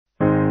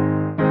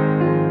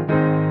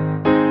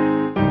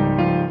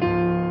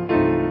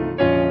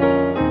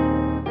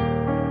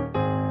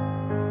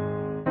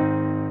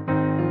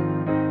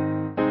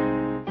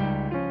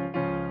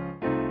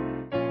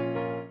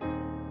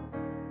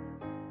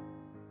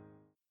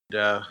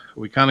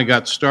We kind of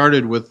got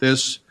started with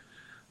this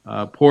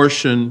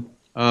portion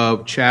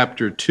of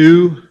chapter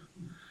 2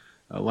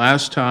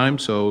 last time.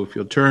 So if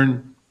you'll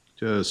turn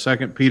to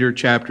 2 Peter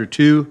chapter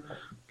 2,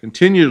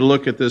 continue to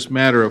look at this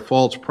matter of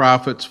false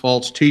prophets,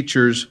 false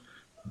teachers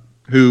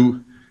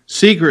who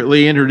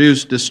secretly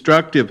introduce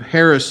destructive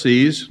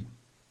heresies,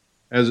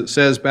 as it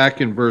says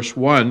back in verse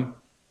 1.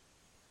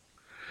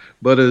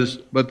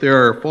 But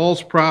there are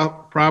false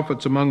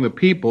prophets among the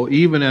people,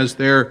 even as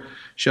there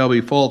shall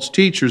be false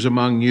teachers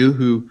among you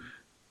who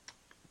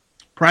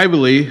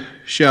privately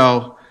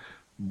shall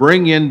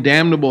bring in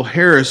damnable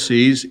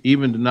heresies,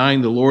 even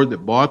denying the Lord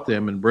that bought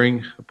them, and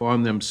bring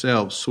upon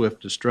themselves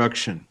swift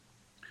destruction.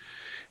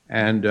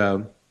 And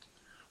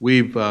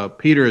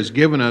Peter has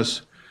given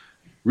us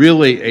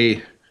really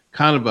a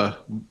kind of a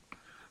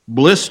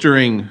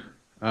blistering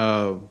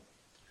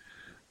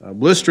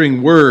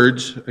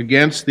words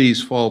against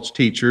these false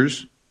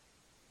teachers.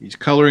 He's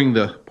coloring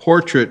the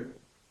portrait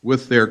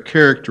with their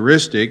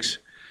characteristics.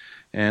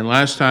 And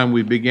last time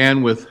we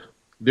began with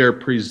their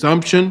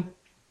presumption,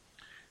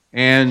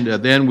 and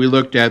then we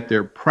looked at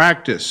their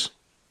practice.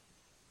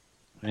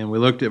 And we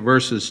looked at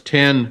verses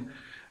 10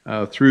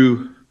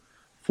 through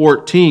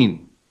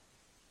 14.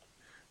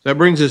 So that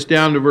brings us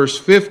down to verse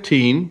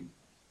 15,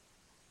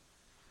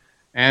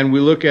 and we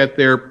look at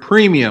their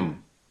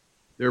premium.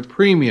 Their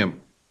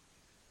premium.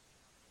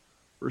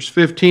 Verse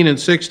 15 and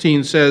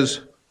 16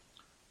 says,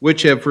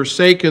 which have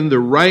forsaken the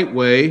right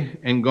way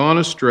and gone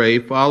astray,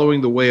 following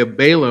the way of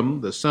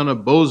Balaam, the son of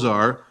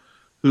Bozar,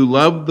 who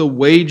loved the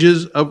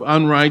wages of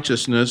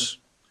unrighteousness,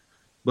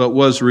 but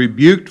was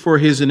rebuked for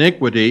his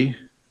iniquity,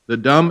 the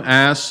dumb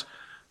ass,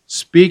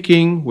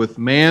 speaking with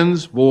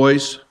man's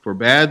voice,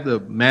 forbade the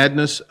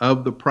madness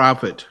of the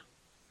prophet.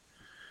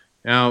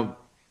 Now,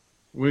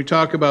 when we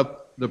talk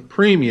about the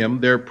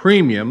premium, their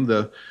premium,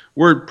 the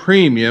word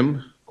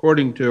premium,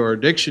 according to our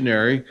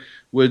dictionary,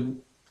 would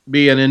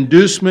be an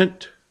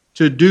inducement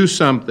to do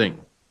something.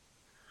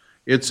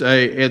 It's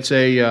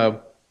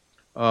a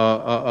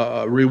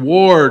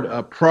reward,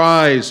 a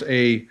prize,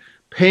 a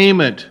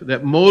payment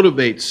that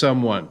motivates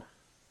someone.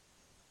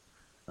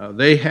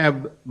 They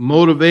have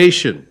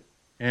motivation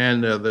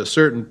and the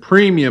certain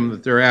premium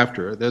that they're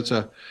after. That's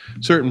a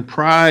certain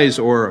prize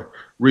or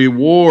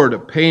reward, a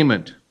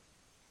payment.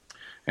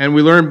 And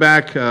we learned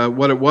back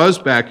what it was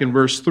back in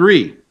verse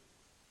 3.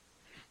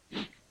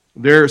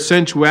 Their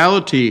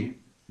sensuality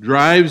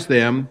drives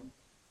them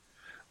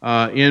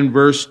in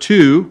verse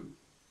 2,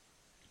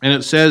 and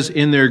it says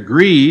in their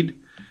greed,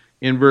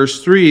 in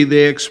verse 3,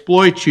 they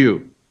exploit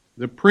you.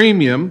 The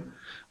premium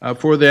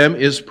for them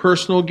is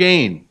personal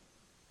gain.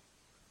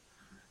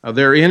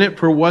 They're in it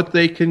for what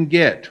they can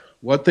get,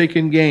 what they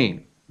can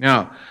gain.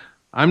 Now,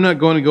 I'm not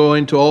going to go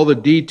into all the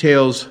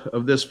details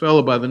of this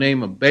fellow by the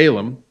name of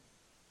Balaam,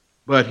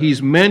 but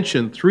he's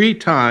mentioned 3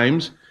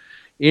 times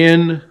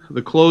in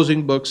the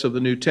closing books of the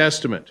New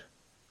Testament.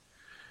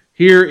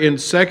 Here in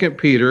 2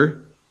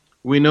 Peter,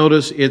 we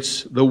notice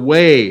it's the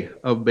way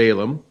of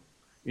Balaam.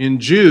 In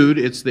Jude,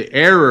 it's the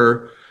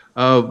error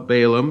of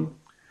Balaam.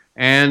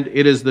 And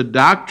it is the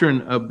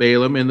doctrine of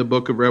Balaam in the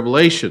book of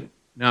Revelation.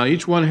 Now,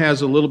 each one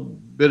has a little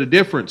bit of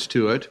difference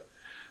to it.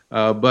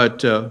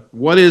 But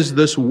what is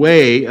this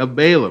way of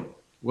Balaam?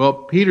 Well,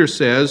 Peter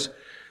says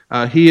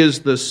he is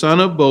the son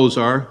of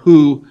Bozar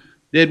who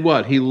did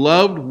what? He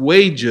loved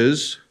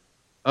wages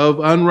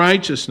of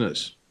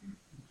unrighteousness.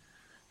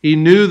 He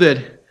knew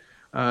that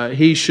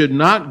he should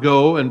not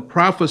go and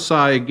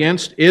prophesy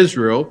against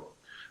Israel,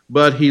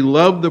 but he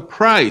loved the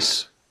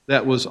price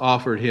that was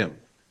offered him.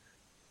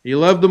 He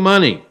loved the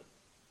money.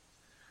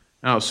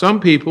 Now, some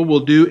people will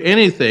do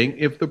anything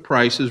if the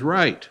price is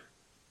right.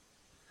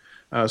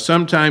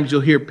 Sometimes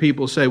you'll hear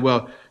people say,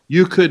 well,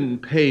 you couldn't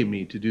pay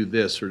me to do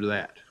this or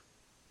that.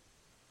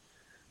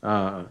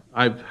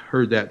 I've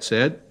heard that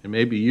said, and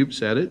maybe you've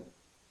said it.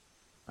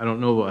 I don't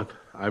know if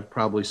I've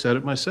probably said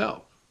it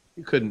myself.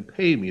 You couldn't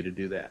pay me to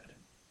do that.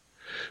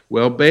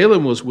 Well,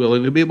 Balaam was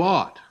willing to be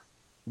bought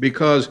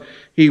because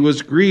he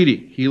was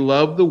greedy. He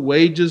loved the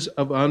wages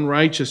of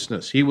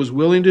unrighteousness. He was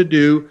willing to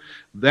do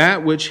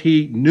that which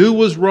he knew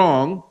was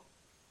wrong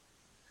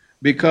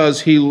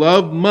because he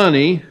loved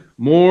money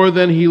more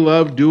than he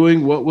loved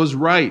doing what was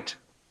right.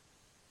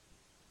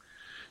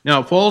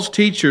 Now, false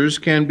teachers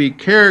can be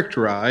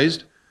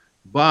characterized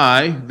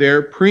by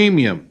their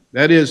premium.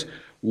 That is,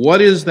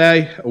 what is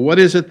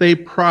it they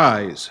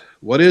prize?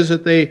 What is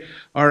it they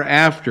are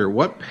after?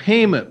 What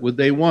payment would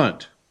they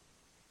want?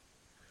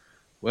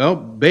 Well,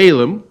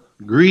 Balaam,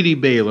 greedy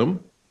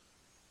Balaam,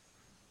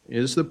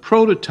 is the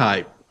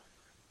prototype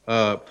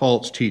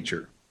false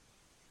teacher.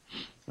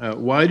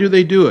 Why do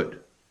they do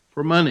it?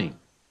 For money.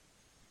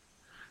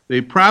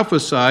 They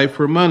prophesy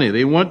for money.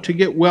 They want to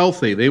get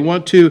wealthy. They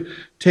want to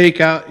take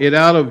it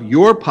out of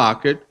your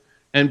pocket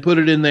and put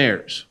it in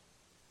theirs.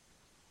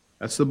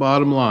 That's the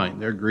bottom line.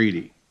 They're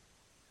greedy.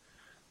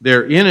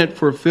 They're in it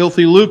for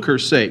filthy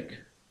lucre's sake.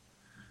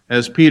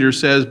 As Peter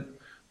says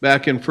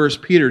back in 1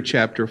 Peter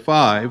chapter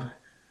 5,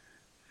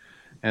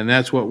 and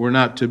that's what we're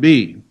not to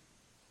be.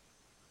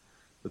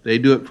 but they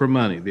do it for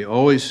money. They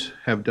always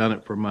have done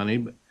it for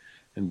money,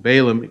 and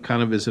Balaam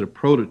kind of is a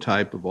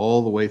prototype of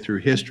all the way through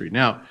history.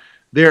 Now,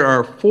 there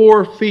are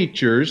 4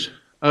 features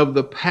of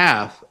the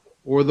path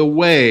or the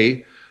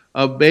way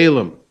of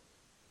Balaam.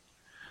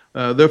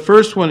 The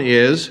first one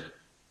is,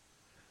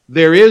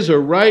 there is a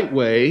right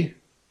way,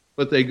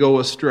 but they go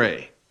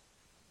astray.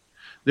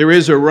 There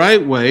is a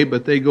right way,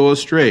 but they go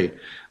astray.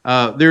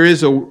 There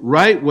is a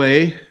right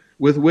way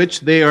with which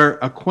they are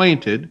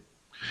acquainted,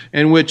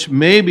 and which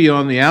maybe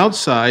on the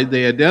outside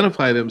they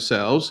identify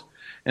themselves,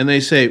 and they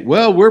say,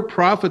 well, we're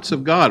prophets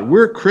of God.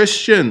 We're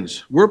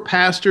Christians. We're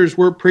pastors.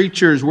 We're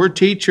preachers. We're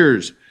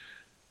teachers.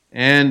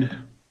 And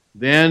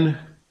then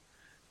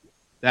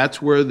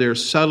that's where their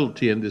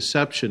subtlety and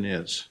deception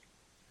is.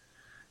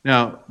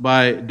 Now,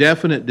 by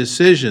definite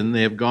decision,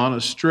 they have gone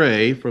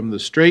astray from the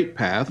straight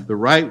path, the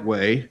right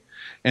way,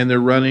 and they're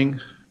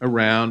running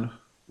around,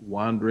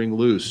 wandering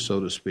loose, so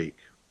to speak.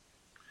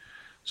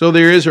 So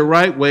there is a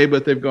right way,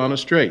 but they've gone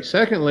astray.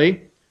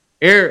 Secondly,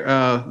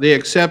 they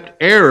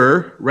accept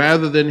error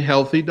rather than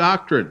healthy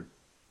doctrine.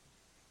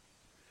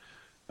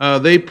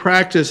 They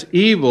practice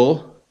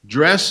evil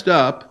dressed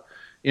up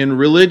in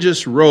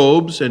religious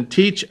robes and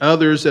teach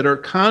others that are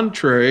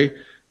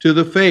contrary to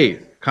the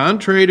faith,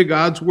 contrary to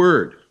God's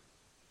word.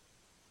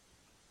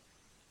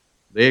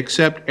 They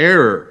accept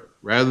error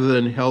rather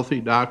than healthy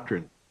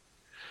doctrine.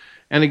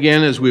 And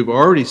again, as we've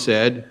already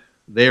said,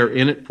 they are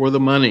in it for the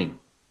money.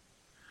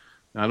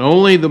 Not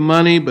only the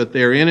money, but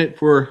they're in it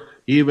for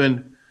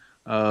even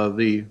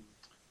the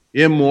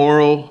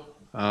immoral,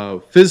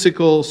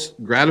 physical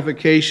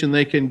gratification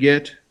they can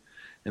get.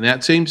 And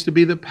that seems to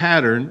be the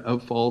pattern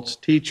of false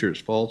teachers,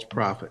 false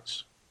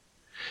prophets.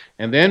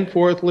 And then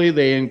fourthly,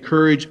 they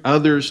encourage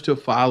others to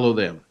follow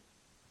them.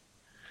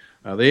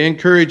 They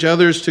encourage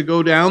others to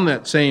go down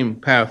that same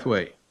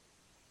pathway.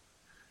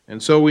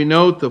 And so we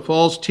note the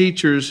false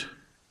teachers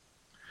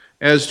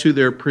as to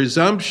their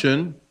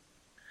presumption,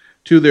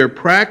 to their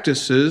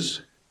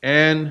practices,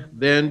 and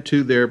then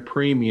to their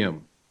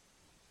premium.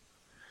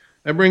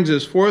 That brings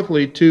us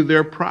fourthly to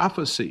their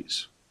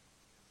prophecies.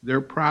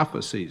 Their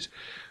prophecies.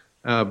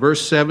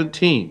 Verse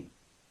 17.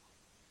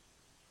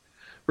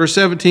 Verse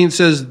 17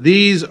 says,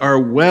 these are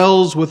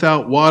wells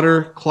without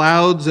water,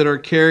 clouds that are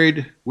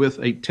carried with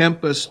a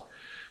tempest,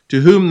 to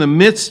whom the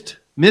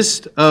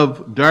mist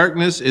of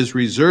darkness is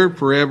reserved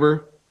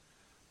forever.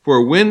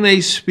 For when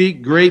they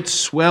speak great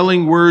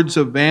swelling words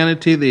of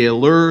vanity, they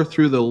allure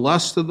through the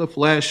lust of the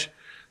flesh,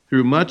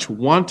 through much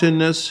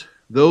wantonness,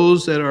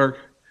 those that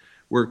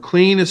were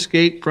clean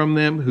escape from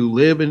them who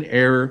live in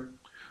error.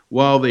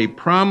 While they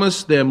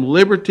promise them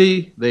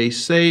liberty, they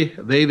say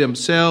they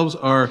themselves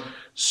are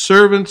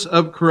servants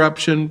of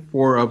corruption,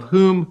 for of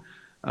whom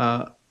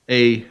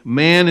a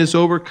man is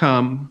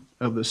overcome,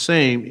 of the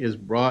same is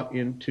brought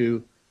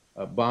into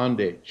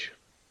bondage.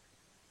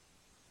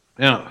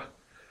 Now,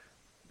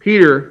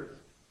 Peter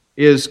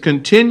is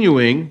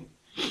continuing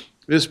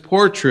this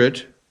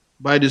portrait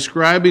by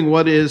describing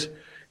what it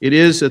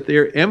is that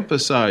they're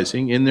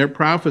emphasizing in their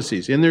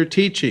prophecies, in their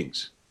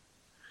teachings.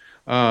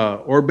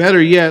 Or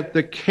better yet,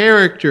 the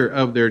character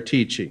of their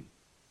teaching.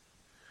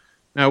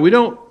 Now, we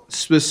don't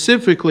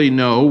specifically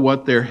know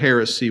what their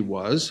heresy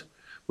was,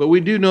 but we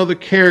do know the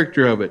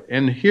character of it.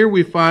 And here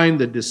we find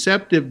the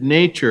deceptive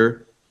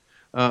nature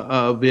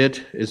of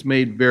it is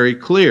made very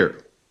clear.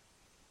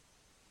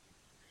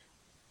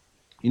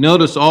 You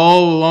notice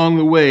all along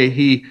the way,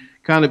 he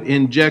kind of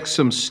injects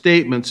some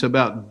statements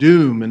about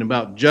doom and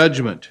about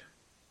judgment.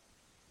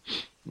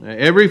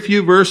 Every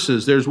few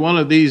verses, there's one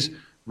of these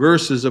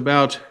verses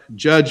about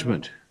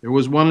judgment. There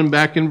was one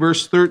back in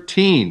verse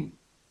 13.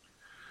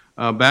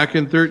 Back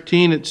in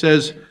 13, it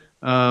says,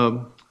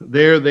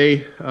 there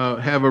they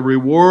have a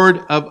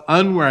reward of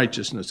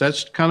unrighteousness.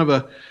 That's kind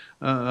of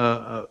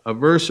a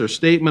verse or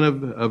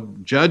statement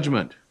of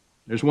judgment.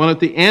 There's one at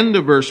the end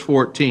of verse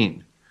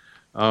 14.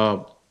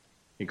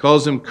 He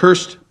calls them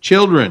cursed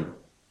children.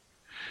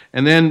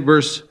 And then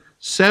verse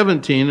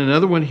 17,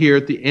 another one here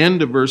at the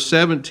end of verse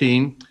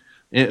 17,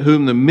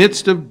 whom the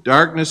midst of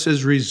darkness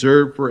is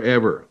reserved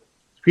forever.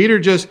 Peter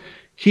just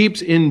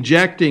keeps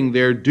injecting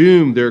their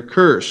doom, their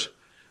curse.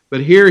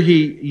 But here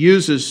he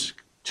uses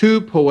 2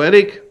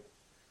 poetic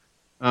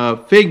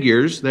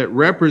figures that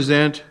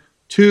represent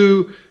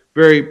 2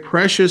 very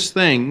precious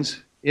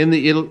things in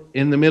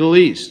the Middle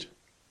East.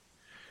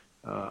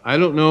 I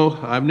don't know,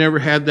 I've never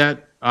had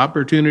that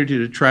opportunity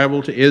to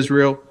travel to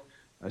Israel.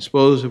 I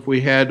suppose if we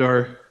had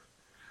our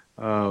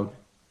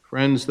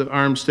friends, the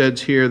Armsteads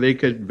here, they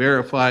could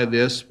verify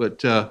this,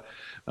 but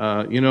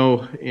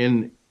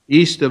in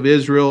east of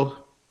Israel,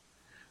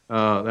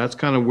 that's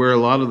kind of where a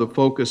lot of the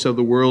focus of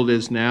the world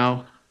is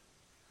now.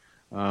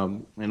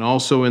 And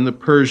also in the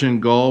Persian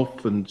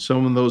Gulf and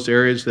some of those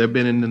areas that have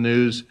been in the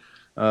news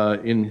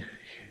in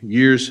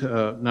years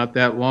not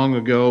that long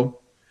ago.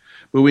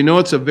 But we know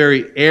it's a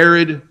very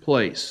arid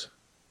place.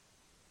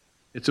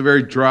 It's a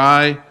very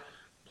dry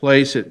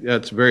place.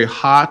 It's very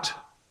hot.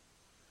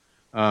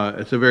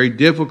 It's a very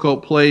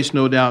difficult place,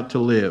 no doubt, to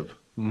live.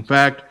 In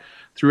fact,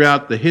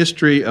 throughout the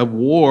history of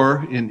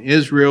war in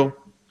Israel,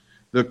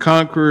 The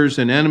conquerors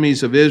and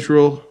enemies of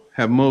Israel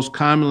have most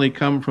commonly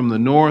come from the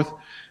north,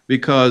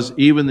 because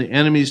even the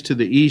enemies to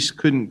the east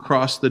couldn't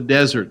cross the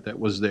desert that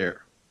was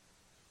there.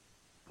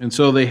 And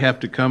so they have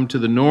to come to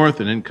the north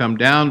and then come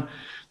down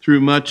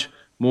through much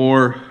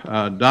more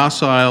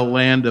docile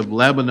land of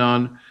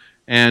Lebanon.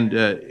 And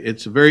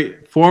it's a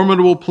very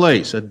formidable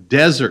place, a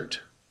desert.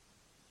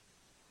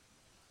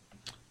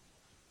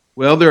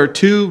 Well, there are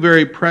two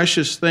very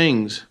precious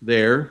things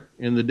there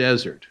in the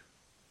desert.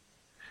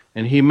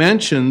 And he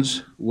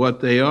mentions what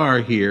they are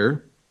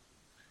here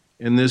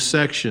in this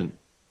section.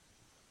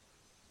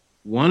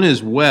 One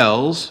is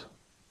wells,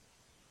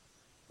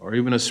 or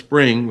even a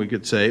spring, we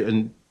could say,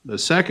 and the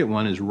second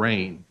one is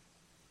rain.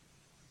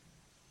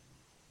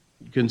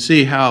 You can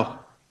see how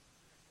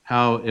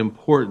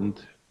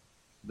important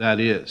that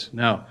is.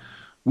 Now,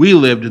 we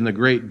lived in the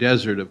great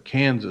desert of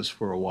Kansas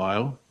for a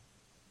while.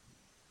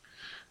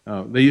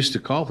 They used to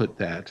call it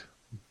that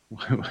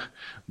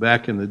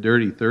back in the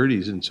dirty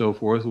 30s and so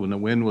forth, when the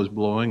wind was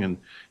blowing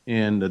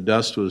and the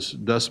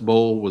dust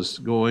bowl was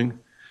going.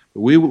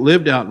 But we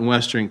lived out in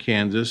western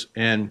Kansas,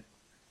 and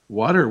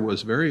water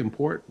was very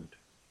important.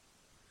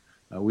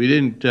 We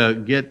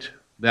didn't get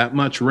that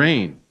much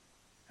rain.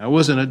 It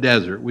wasn't a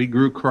desert. We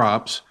grew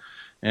crops,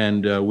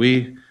 and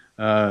we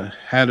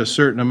had a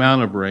certain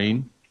amount of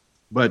rain.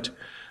 But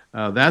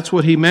that's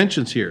what he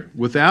mentions here.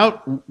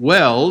 Without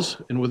wells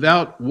and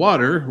without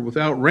water,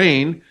 without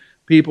rain,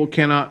 people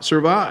cannot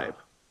survive.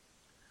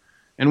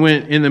 And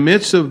when in the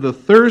midst of the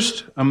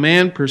thirst, a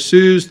man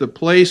pursues the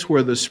place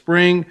where the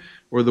spring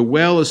or the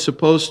well is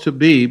supposed to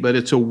be, but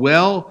it's a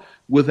well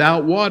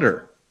without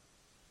water.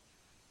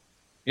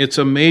 It's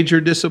a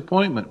major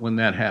disappointment when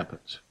that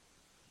happens.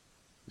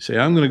 You say,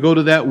 I'm going to go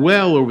to that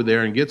well over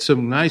there and get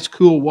some nice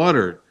cool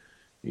water.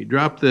 You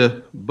drop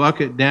the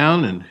bucket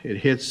down and it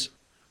hits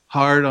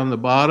hard on the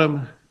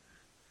bottom.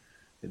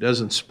 It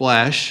doesn't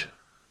splash.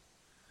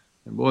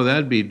 And boy,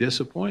 that'd be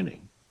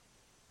disappointing.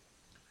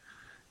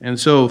 And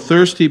so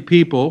thirsty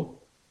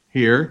people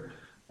here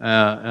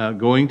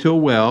going to a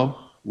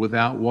well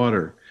without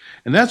water.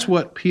 And that's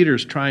what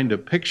Peter's trying to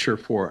picture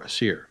for us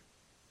here.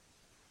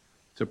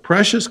 It's a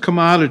precious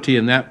commodity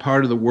in that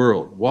part of the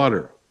world,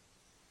 water.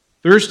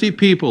 Thirsty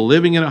people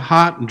living in a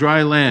hot and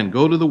dry land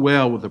go to the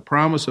well with the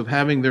promise of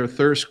having their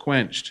thirst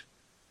quenched.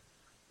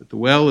 But the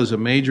well is a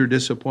major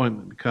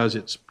disappointment because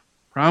it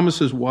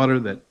promises water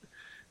that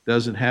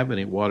doesn't have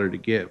any water to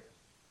give.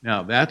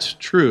 Now, that's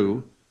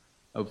true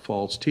of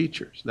false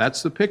teachers.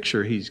 That's the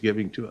picture he's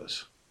giving to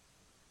us.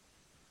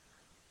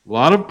 A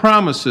lot of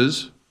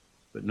promises,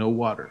 but no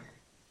water.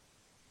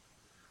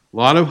 A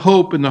lot of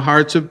hope in the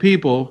hearts of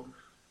people,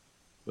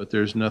 but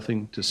there's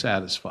nothing to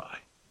satisfy.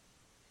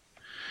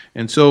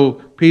 And so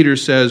Peter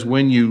says,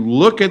 when you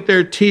look at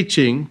their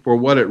teaching for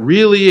what it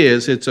really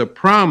is, it's a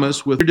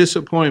promise with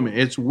disappointment.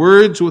 It's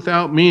words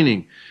without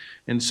meaning.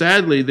 And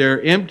sadly,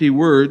 their empty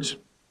words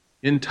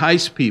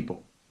entice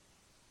people.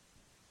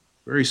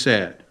 Very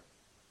sad.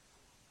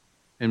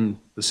 And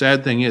the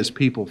sad thing is,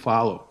 people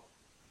follow.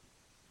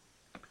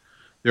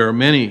 There are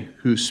many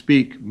who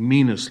speak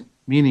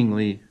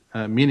meaninglessly.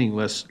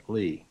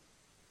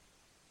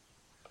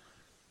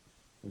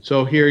 And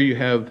so here you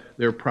have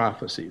their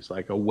prophecies,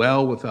 like a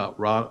well without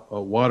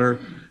water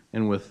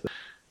and with...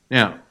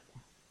 Now,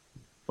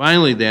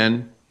 finally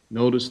then,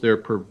 notice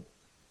it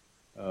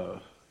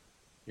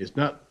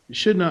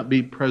should not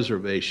be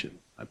preservation.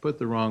 I put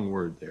the wrong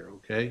word there,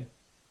 okay?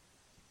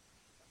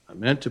 I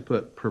meant to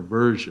put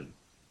perversion,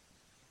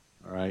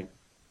 all right?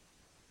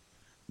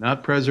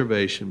 Not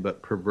preservation,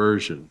 but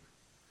perversion.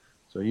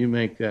 So you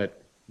make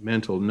that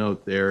mental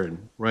note there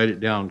and write it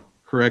down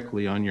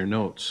correctly on your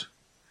notes.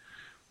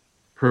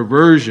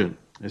 Perversion.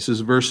 This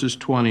is verses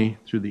 20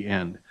 through the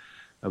end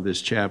of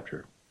this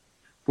chapter.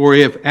 For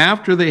if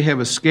after they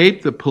have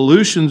escaped the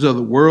pollutions of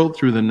the world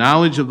through the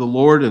knowledge of the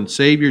Lord and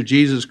Savior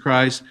Jesus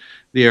Christ,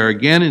 they are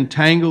again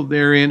entangled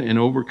therein and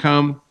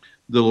overcome,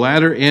 the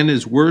latter end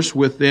is worse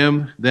with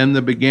them than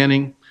the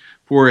beginning.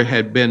 For it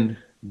had been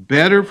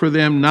better for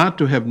them not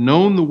to have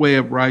known the way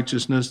of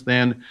righteousness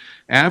than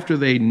after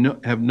they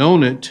have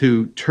known it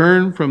to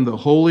turn from the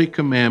holy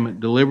commandment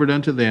delivered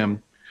unto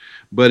them.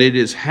 But it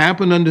has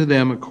happened unto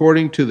them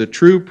according to the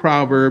true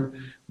proverb,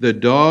 the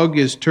dog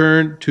is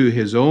turned to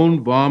his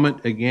own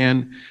vomit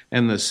again,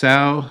 and the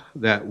sow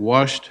that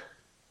washed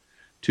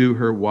to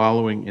her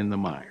wallowing in the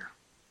mire.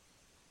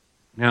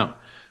 Now,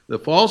 the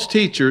false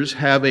teachers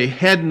have a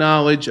head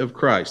knowledge of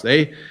Christ.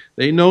 They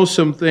know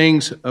some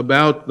things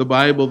about the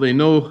Bible. They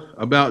know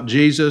about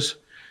Jesus.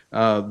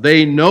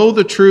 They know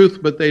the truth,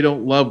 but they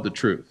don't love the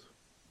truth.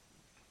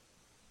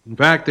 In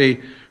fact,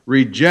 they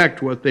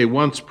reject what they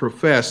once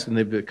professed, and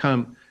they've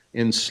become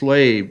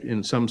enslaved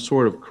in some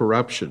sort of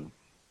corruption.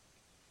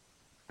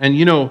 And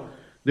you know,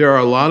 there are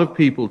a lot of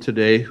people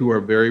today who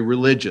are very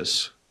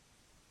religious.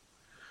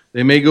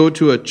 They may go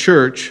to a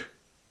church,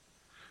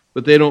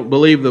 but they don't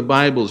believe the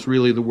Bible is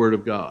really the Word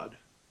of God.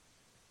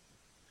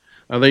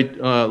 They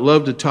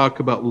love to talk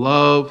about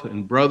love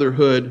and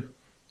brotherhood.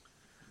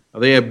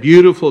 They have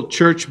beautiful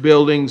church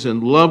buildings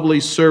and lovely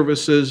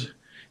services,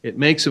 It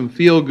makes them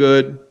feel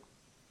good.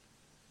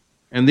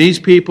 And these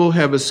people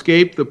have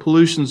escaped the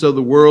pollutions of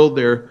the world.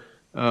 They're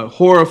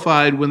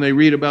horrified when they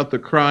read about the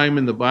crime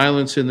and the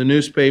violence in the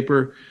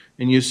newspaper.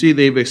 And you see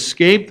they've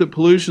escaped the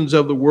pollutions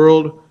of the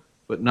world,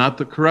 but not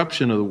the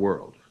corruption of the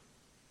world.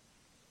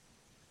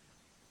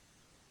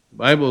 The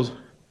Bible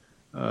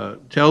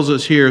tells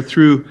us here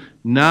through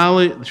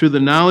the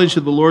knowledge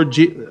of the Lord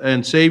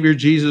and Savior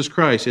Jesus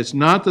Christ. It's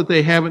not that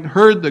they haven't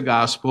heard the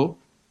gospel.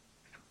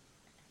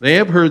 They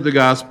have heard the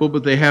gospel,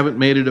 but they haven't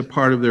made it a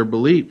part of their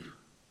belief.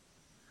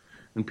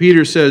 And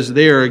Peter says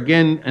they are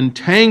again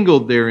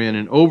entangled therein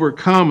and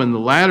overcome, and the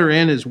latter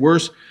end is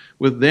worse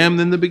with them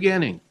than the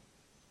beginning.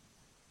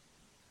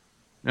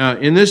 Now,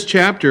 in this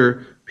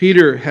chapter,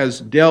 Peter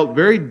has dealt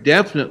very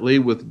definitely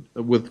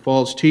with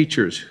false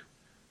teachers.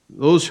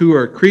 Those who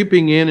are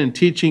creeping in and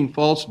teaching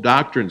false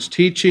doctrines,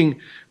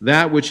 teaching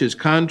that which is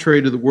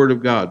contrary to the Word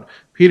of God.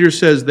 Peter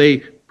says they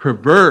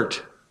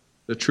pervert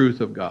the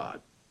truth of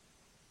God.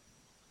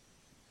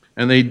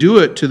 And they do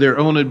it to their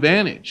own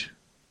advantage.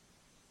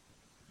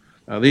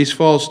 These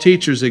false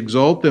teachers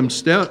exalt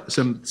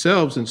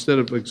themselves instead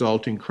of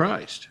exalting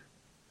Christ.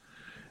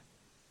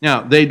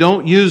 Now, they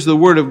don't use the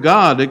Word of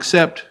God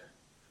except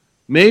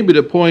maybe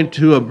to point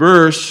to a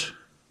verse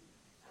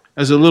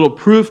as a little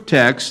proof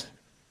text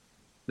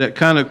that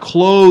kind of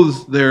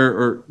clothes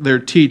their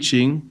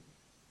teaching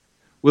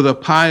with a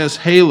pious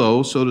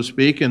halo, so to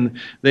speak, and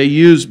they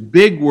use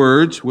big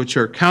words, which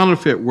are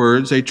counterfeit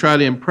words. They try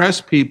to impress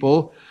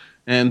people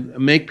and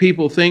make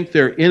people think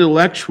they're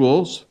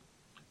intellectuals,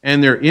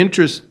 and their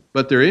interest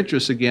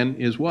again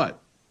is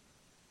what?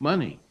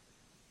 Money.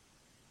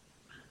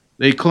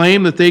 They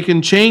claim that they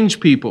can change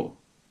people.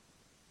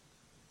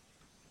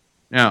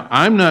 Now,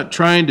 I'm not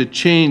trying to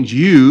change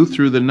you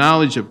through the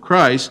knowledge of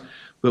Christ,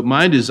 but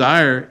my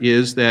desire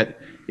is that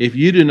if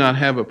you do not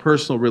have a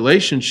personal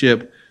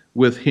relationship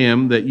with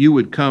Him, that you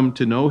would come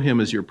to know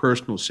Him as your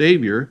personal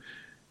Savior,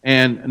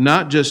 and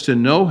not just to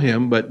know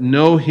Him, but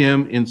know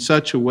Him in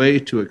such a way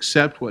to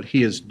accept what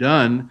He has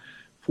done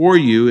for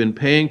you in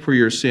paying for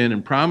your sin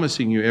and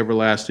promising you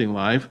everlasting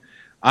life.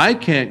 I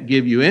can't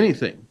give you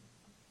anything.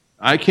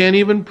 I can't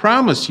even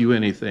promise you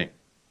anything.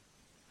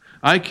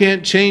 I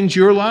can't change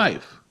your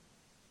life.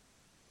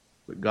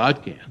 But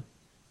God can.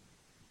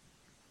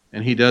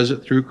 And He does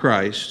it through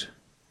Christ,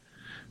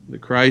 the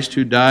Christ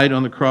who died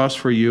on the cross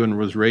for you and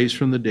was raised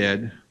from the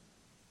dead.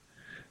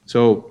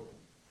 So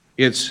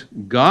it's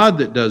God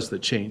that does the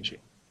changing.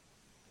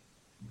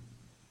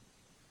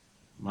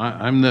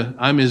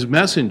 I'm His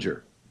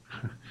messenger.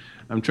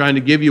 I'm trying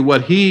to give you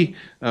what He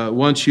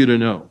wants you to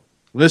know.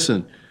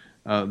 Listen,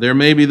 there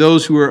may be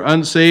those who are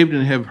unsaved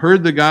and have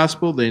heard the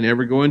gospel. They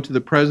never go into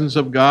the presence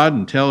of God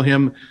and tell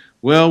Him,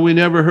 well, we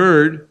never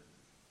heard.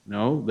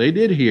 No, they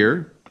did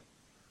hear.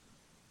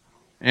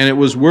 And it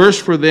was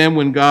worse for them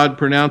when God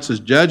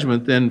pronounces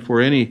judgment than for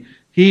any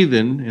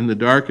heathen in the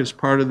darkest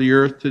part of the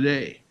earth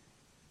today.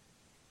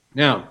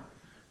 Now,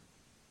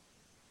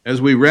 as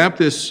we wrap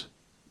this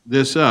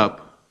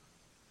up,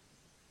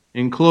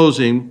 in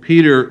closing,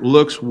 Peter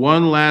looks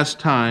one last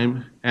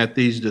time at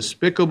these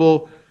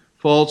despicable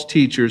false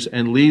teachers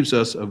and leaves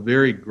us a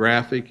very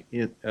graphic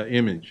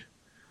image.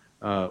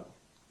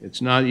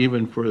 It's not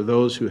even for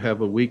those who have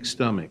a weak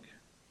stomach.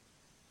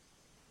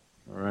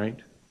 All right?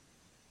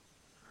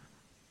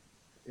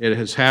 It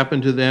has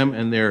happened to them,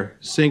 and they're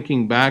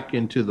sinking back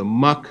into the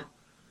muck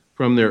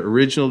from their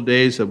original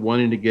days of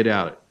wanting to get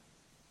out of it.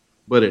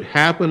 But it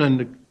happened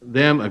unto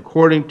them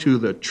according to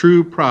the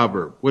true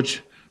proverb.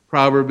 Which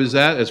proverb is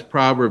that? It's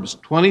Proverbs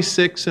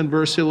 26 and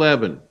verse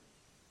 11.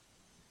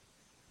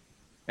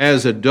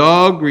 As a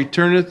dog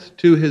returneth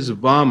to his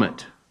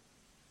vomit,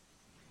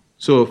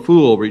 so a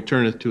fool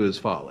returneth to his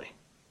folly.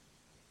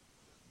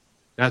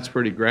 That's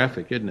pretty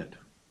graphic, isn't it?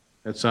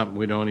 That's something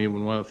we don't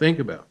even want to think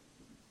about.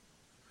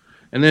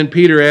 And then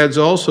Peter adds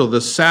also the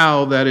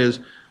sow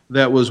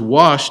that was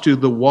washed to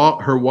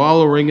her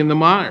wallowing in the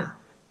mire.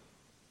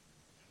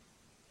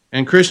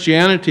 And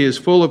Christianity is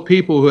full of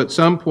people who at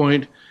some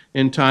point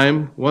in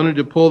time wanted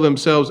to pull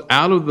themselves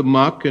out of the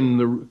muck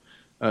and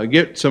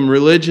get some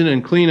religion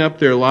and clean up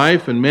their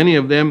life. And many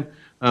of them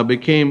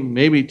became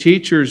maybe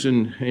teachers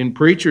and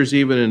preachers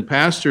even, and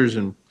pastors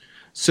and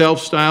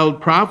self-styled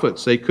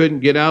prophets. They couldn't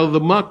get out of the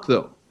muck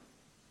though.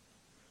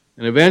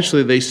 And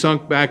eventually they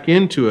sunk back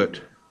into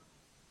it.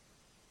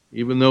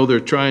 Even though they're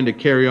trying to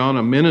carry on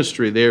a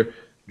ministry, they're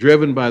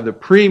driven by the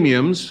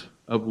premiums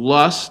of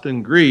lust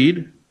and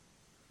greed.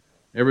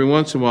 Every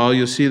once in a while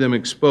you'll see them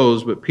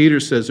exposed, but Peter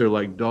says they're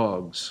like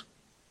dogs.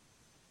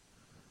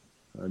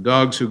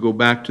 Dogs who go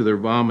back to their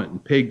vomit,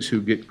 and pigs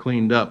who get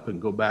cleaned up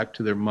and go back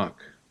to their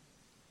muck.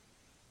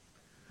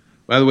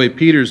 By the way,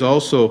 Peter's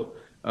also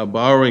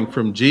borrowing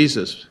from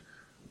Jesus.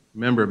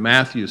 Remember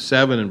Matthew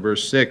 7 and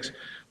verse 6,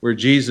 where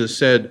Jesus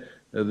said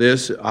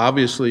this,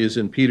 obviously is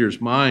in Peter's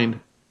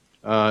mind,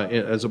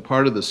 as a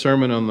part of the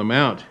Sermon on the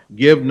Mount.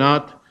 Give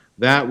not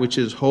that which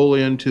is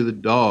holy unto the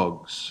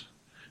dogs,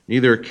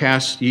 neither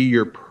cast ye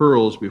your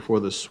pearls before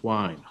the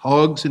swine.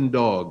 Hogs and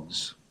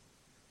dogs.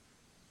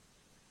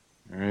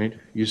 All right?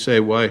 You say,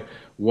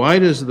 why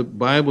does the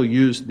Bible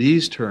use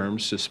these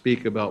terms to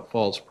speak about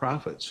false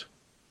prophets?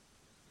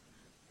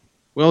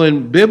 Well,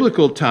 in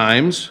biblical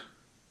times,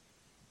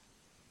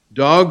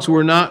 dogs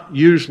were not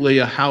usually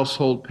a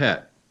household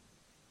pet.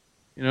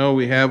 You know,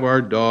 we have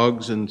our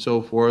dogs and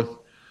so forth,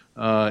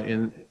 they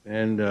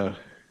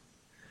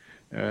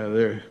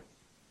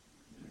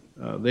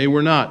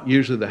were not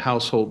usually the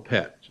household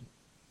pet.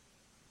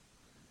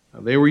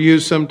 They were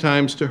used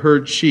sometimes to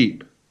herd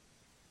sheep.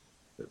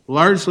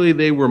 Largely,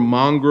 they were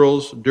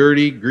mongrels,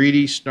 dirty,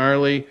 greedy,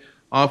 snarly,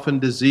 often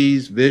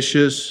diseased,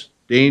 vicious,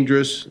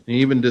 dangerous, and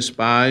even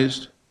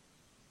despised.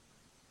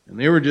 And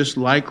they were just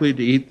likely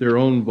to eat their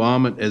own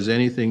vomit as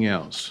anything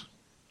else.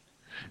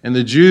 And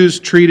the Jews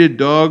treated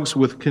dogs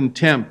with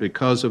contempt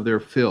because of their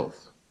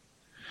filth.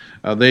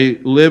 They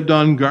lived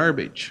on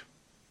garbage.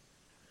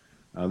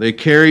 They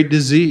carried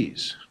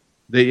disease.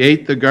 They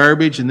ate the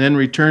garbage and then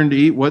returned to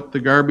eat what the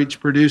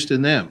garbage produced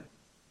in them.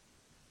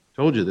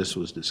 Told you this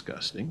was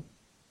disgusting.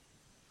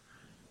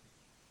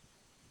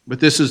 But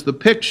this is the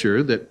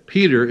picture that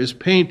Peter is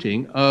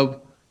painting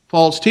of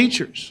false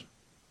teachers.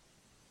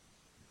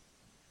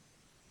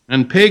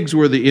 And pigs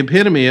were the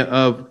epitome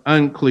of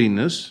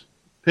uncleanness.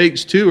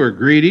 Pigs, too, are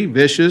greedy,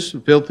 vicious,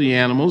 filthy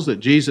animals that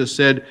Jesus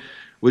said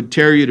would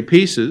tear you to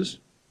pieces.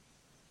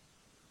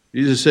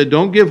 Jesus said,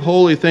 don't give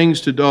holy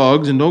things to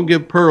dogs and don't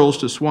give pearls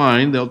to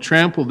swine. They'll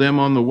trample them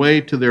on the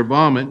way to their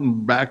vomit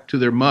and back to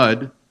their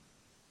mud.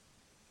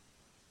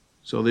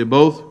 So they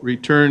both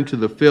return to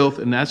the filth,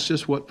 and that's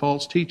just what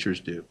false teachers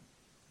do.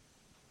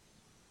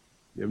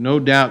 You have no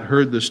doubt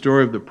heard the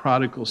story of the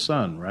prodigal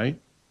son, right?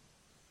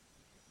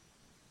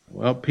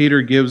 Well,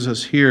 Peter gives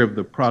us here of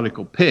the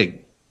prodigal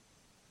pig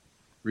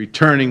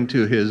returning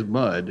to his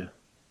mud.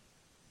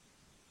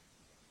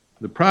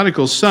 The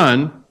prodigal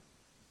son,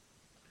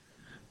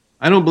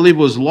 I don't believe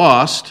was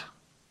lost.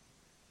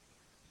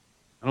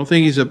 I don't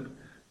think he's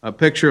a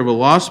picture of a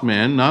lost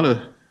man, not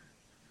a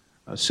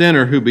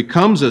sinner who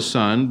becomes a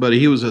son, but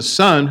he was a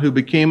son who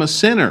became a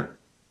sinner.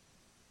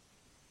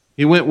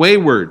 He went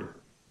wayward.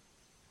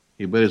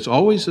 But it's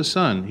always a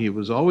son. He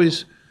was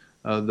always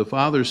the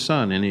father's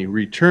son, and he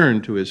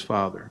returned to his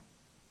father.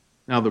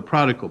 Now, the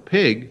prodigal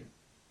pig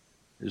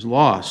is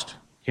lost,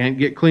 can't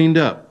get cleaned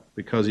up,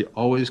 because he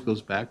always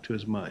goes back to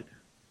his mud.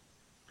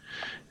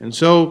 And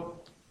so,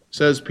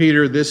 says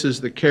Peter, this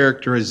is the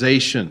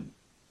characterization.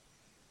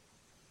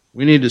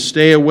 We need to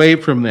stay away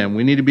from them.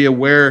 We need to be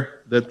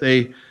aware that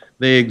they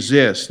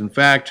exist. In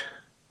fact,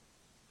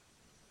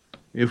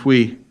 if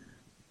we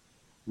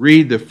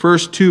read the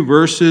first two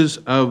verses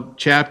of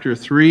chapter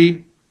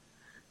 3,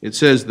 it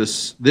says,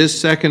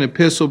 this second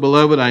epistle,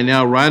 beloved, I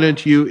now write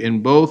unto you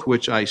in both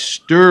which I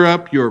stir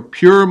up your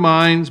pure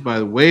minds by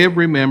the way of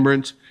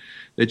remembrance,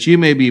 that ye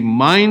may be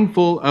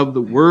mindful of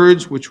the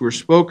words which were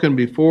spoken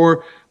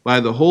before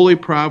by the holy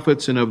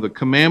prophets, and of the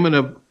commandment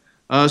of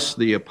us,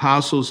 the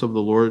apostles of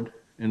the Lord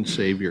and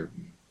Savior.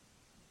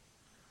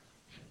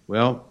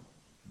 Well,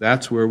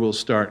 that's where we'll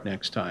start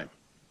next time.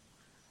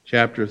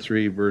 Chapter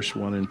 3, verse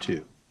 1 and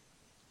 2.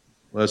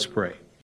 Let's pray.